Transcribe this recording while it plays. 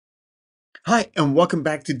Hi, and welcome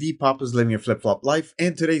back to Papa's Living a Flip Flop Life.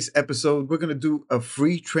 In today's episode, we're going to do a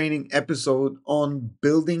free training episode on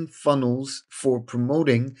building funnels for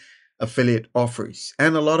promoting affiliate offers.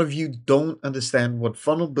 And a lot of you don't understand what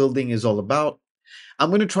funnel building is all about. I'm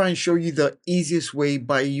going to try and show you the easiest way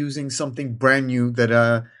by using something brand new that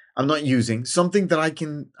I'm not using, something that I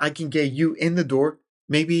can get you in the door.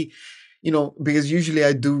 Maybe because usually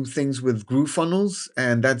I do things with GrooveFunnels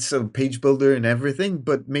and that's a page builder and everything,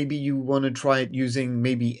 but maybe you want to try it using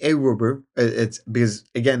maybe aweber. It's because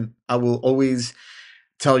again, I will always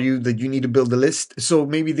tell you that you need to build a list. So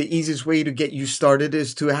maybe the easiest way to get you started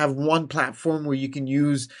is to have one platform where you can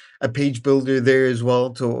use a page builder there as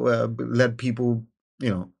well to let people,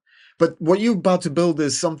 you know. But what you're about to build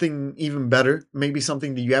is something even better, maybe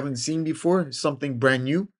something that you haven't seen before, something brand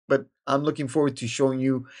new. But I'm looking forward to showing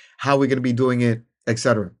you how we're going to be doing it,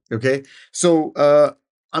 etc. Okay, so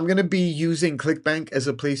I'm going to be using Clickbank as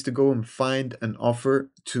a place to go and find an offer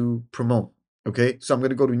to promote. Okay, so I'm going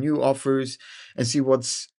to go to new offers and see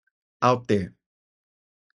what's out there.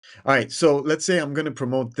 All right, so let's say I'm going to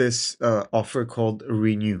promote this offer called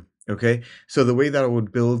Renew. Okay, so the way that I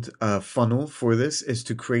would build a funnel for this is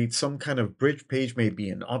to create some kind of bridge page,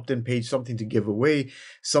 maybe an opt-in page, something to give away,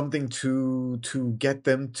 something to get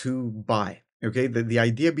them to buy. Okay, the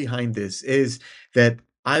idea behind this is that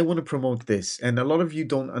I want to promote this, and a lot of you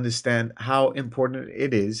don't understand how important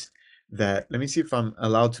it is that let me see if I'm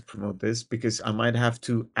allowed to promote this because I might have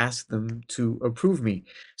to ask them to approve me.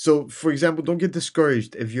 So, for example, don't get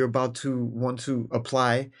discouraged if you're about to want to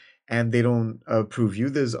apply and they don't approve you.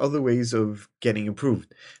 There's other ways of getting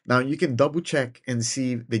approved. Now, you can double check and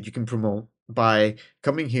see that you can promote by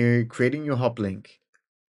coming here, creating your hop link.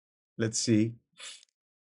 Let's see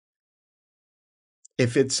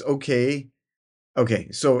if it's okay. Okay,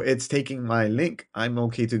 so it's taking my link. I'm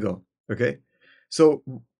okay to go. Okay, so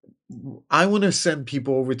I want to send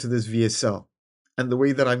people over to this VSL. And the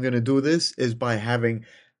way that I'm going to do this is by having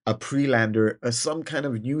a pre-lander, some kind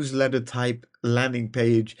of newsletter type landing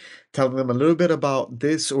page, telling them a little bit about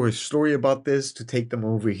this or a story about this to take them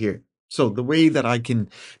over here. So the way that I can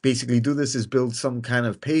basically do this is build some kind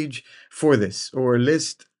of page for this or a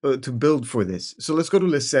list to build for this. So let's go to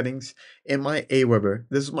list settings in my aweber.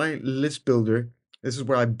 This is my list builder. This is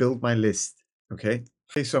where I build my list. Okay.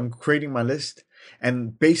 Okay, so I'm creating my list.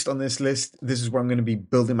 And based on this list, this is where I'm going to be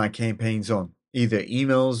building my campaigns on, either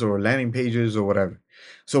emails or landing pages or whatever.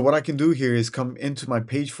 So what I can do here is come into my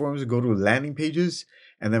page forms, go to landing pages,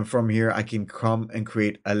 and then from here I can come and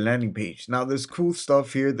create a landing page. Now there's cool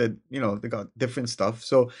stuff here that, they got different stuff.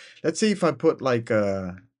 So let's say if I put like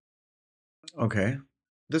okay,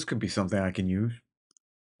 this could be something I can use.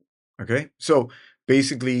 Okay, so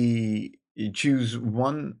basically you choose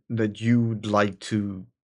one that you'd like to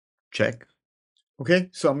check. Okay,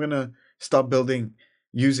 so I'm gonna start building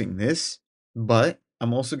using this, but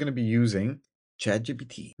I'm also gonna be using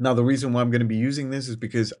ChatGPT. Now, the reason why I'm gonna be using this is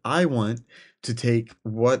because I want to take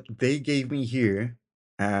what they gave me here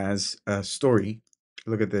as a story.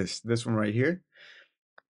 Look at this one right here.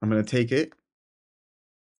 I'm gonna take it,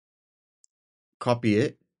 copy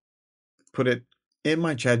it, put it in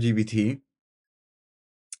my ChatGPT,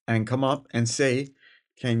 and come up and say,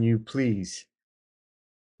 can you please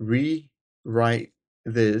rewrite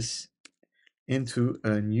this into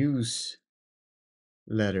a newsletter?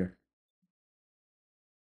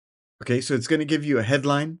 Okay, so it's going to give you a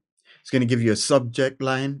headline. It's going to give you a subject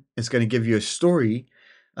line. It's going to give you a story,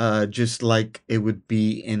 just like it would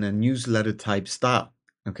be in a newsletter type style.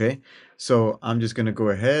 Okay, so I'm just going to go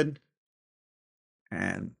ahead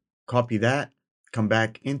and copy that, come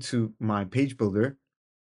back into my page builder.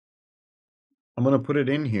 I'm going to put it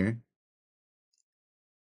in here.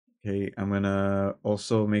 Okay, I'm going to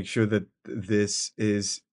also make sure that this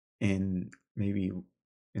is in maybe,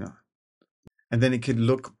 and then it could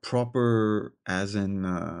look proper as in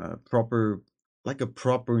proper, like a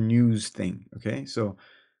proper news thing. Okay, so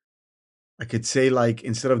I could say, like,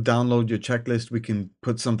 instead of download your checklist, we can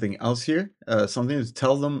put something else here, something to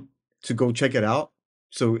tell them to go check it out.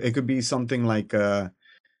 So it could be something like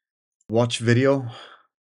watch video.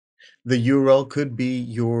 The URL could be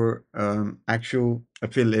your actual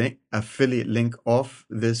affiliate link of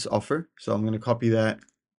this offer. So I'm going to copy that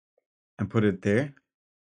and put it there.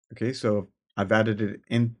 Okay, so I've added it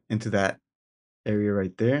into that area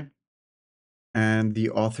right there. And the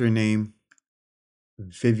author name,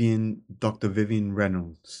 Dr. Vivian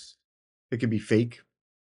Reynolds. It could be fake,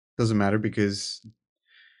 doesn't matter because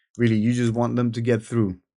really you just want them to get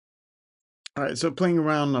through. All right, so playing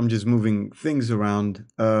around, I'm just moving things around.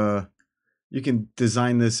 You can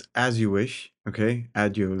design this as you wish. Okay,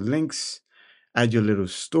 add your links, add your little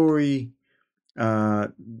story, Uh,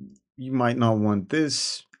 you might not want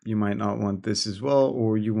this. You might not want this as well,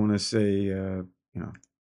 or you want to say,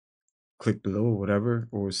 click below, or whatever,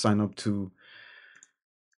 or sign up to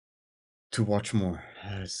watch more.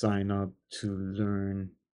 Sign up to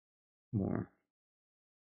learn more.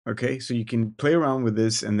 Okay, so you can play around with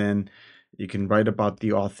this, and then you can write about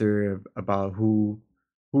the author, about who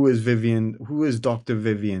is Vivian, who is Dr.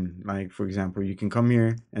 Vivian. Like, for example, you can come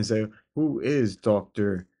here and say, who is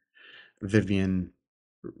Dr. Vivian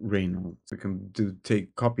Reynolds? We can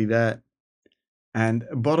copy that. And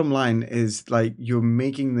bottom line is, like, you're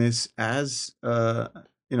making this as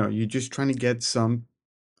you're just trying to get some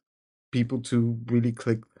people to really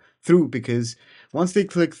click through, because once they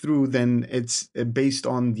click through, then it's based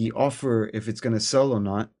on the offer if it's going to sell or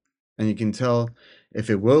not, and you can tell if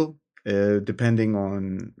it will, depending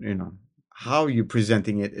on how you're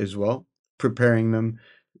presenting it as well, preparing them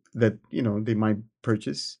that they might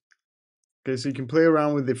purchase. Okay, so you can play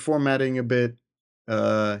around with the formatting a bit,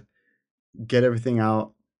 uh, get everything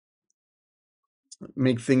out,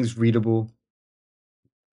 make things readable.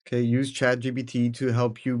 Okay, use ChatGPT to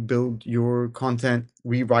help you build your content,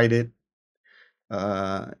 rewrite it.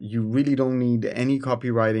 You really don't need any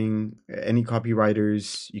copywriting, any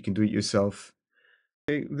copywriters. You can do it yourself.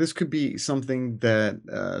 Okay, this could be something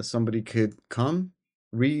that somebody could come,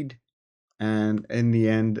 read, and in the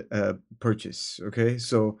end, purchase. Okay,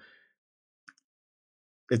 so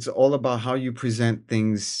it's all about how you present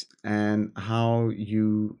things and how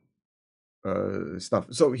you stuff.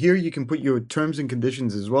 So here you can put your terms and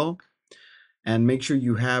conditions as well, and make sure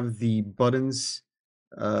you have the buttons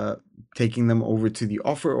uh, taking them over to the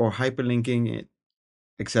offer or hyperlinking it,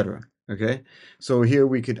 etc. Okay, so here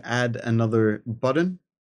we could add another button,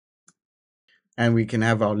 and we can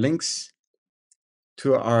have our links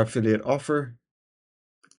to our affiliate offer.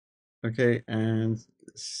 Okay, and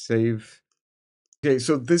save. Okay,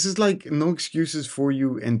 so this is like no excuses for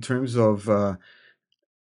you in terms of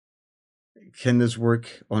can this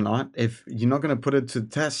work or not. If you're not going to put it to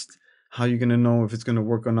test, how are you going to know if it's going to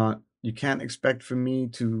work or not? You can't expect for me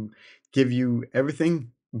to give you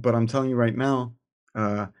everything, but I'm telling you right now,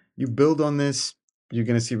 you build on this, you're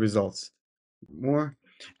going to see results. More,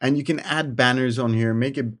 and you can add banners on here,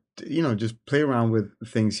 make it, just play around with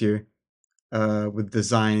things here, with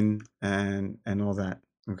design and all that.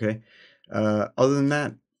 Okay, other than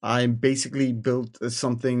that, I basically built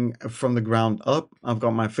something from the ground up. I've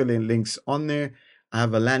got my affiliate links on there. I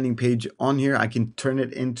have a landing page on here. I can turn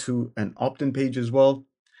it into an opt-in page as well.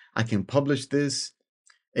 I can publish this.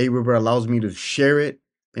 Aweber allows me to share it.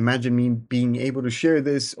 Imagine me being able to share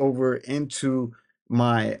this over into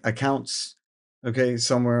my accounts, okay,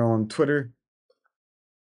 somewhere on Twitter.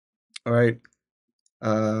 All right.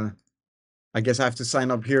 Uh, I guess I have to sign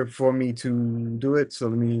up here for me to do it. So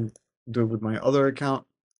let me do it with my other account.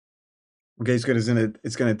 Okay, it's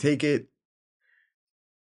gonna take it,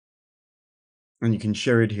 and you can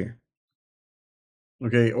share it here.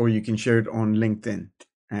 Okay, or you can share it on LinkedIn,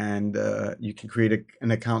 and you can create an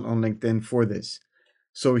account on LinkedIn for this.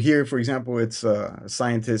 So here, for example, it's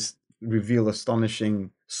scientists reveal astonishing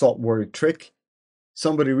saltwater trick.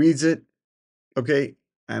 Somebody reads it, okay,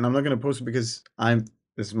 and I'm not gonna post it because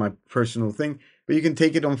this is my personal thing, but you can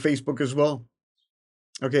take it on Facebook as well.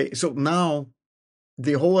 Okay, so now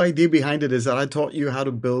the whole idea behind it is that I taught you how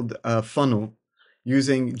to build a funnel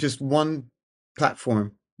using just one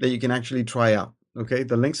platform that you can actually try out. Okay,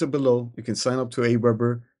 the links are below. You can sign up to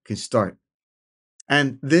Aweber, you can start.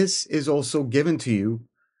 And this is also given to you,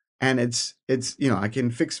 and it's I can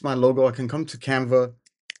fix my logo. I can come to Canva,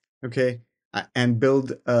 okay, and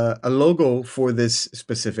build a logo for this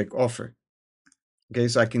specific offer. Okay,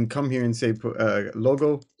 so I can come here and say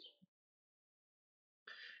logo,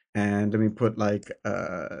 and let me put like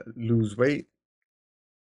lose weight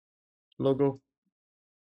logo.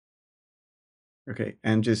 Okay,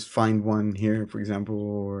 and just find one here, for example,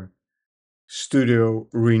 or studio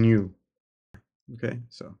renew. Okay,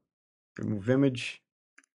 so remove image,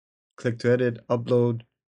 click to edit, upload.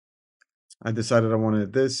 I decided I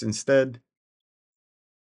wanted this instead.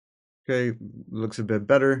 Okay, looks a bit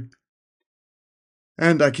better.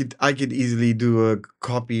 And I could easily do a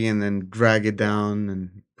copy and then drag it down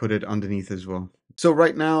and put it underneath as well. So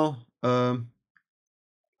right now,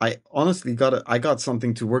 I honestly I got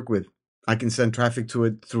something to work with. I can send traffic to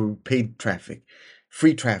it through paid traffic,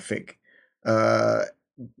 free traffic, uh,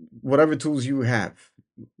 whatever tools you have.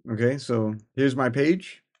 Okay, so here's my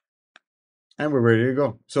page, and we're ready to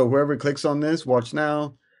go. So whoever clicks on this, watch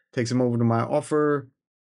now, takes them over to my offer.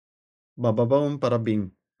 Ba ba boom, bada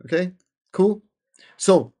bing. Okay, cool.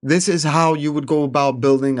 So this is how you would go about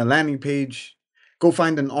building a landing page, Go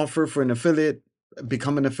find an offer for an affiliate,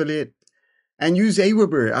 become an affiliate, and use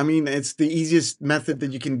aweber. I mean, it's the easiest method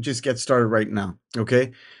that you can just get started right now.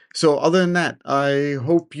 Okay. So other than that, I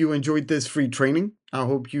hope you enjoyed this free training. I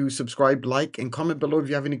hope you subscribe, like, and comment below if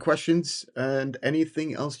you have any questions and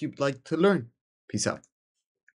anything else you'd like to learn. Peace out.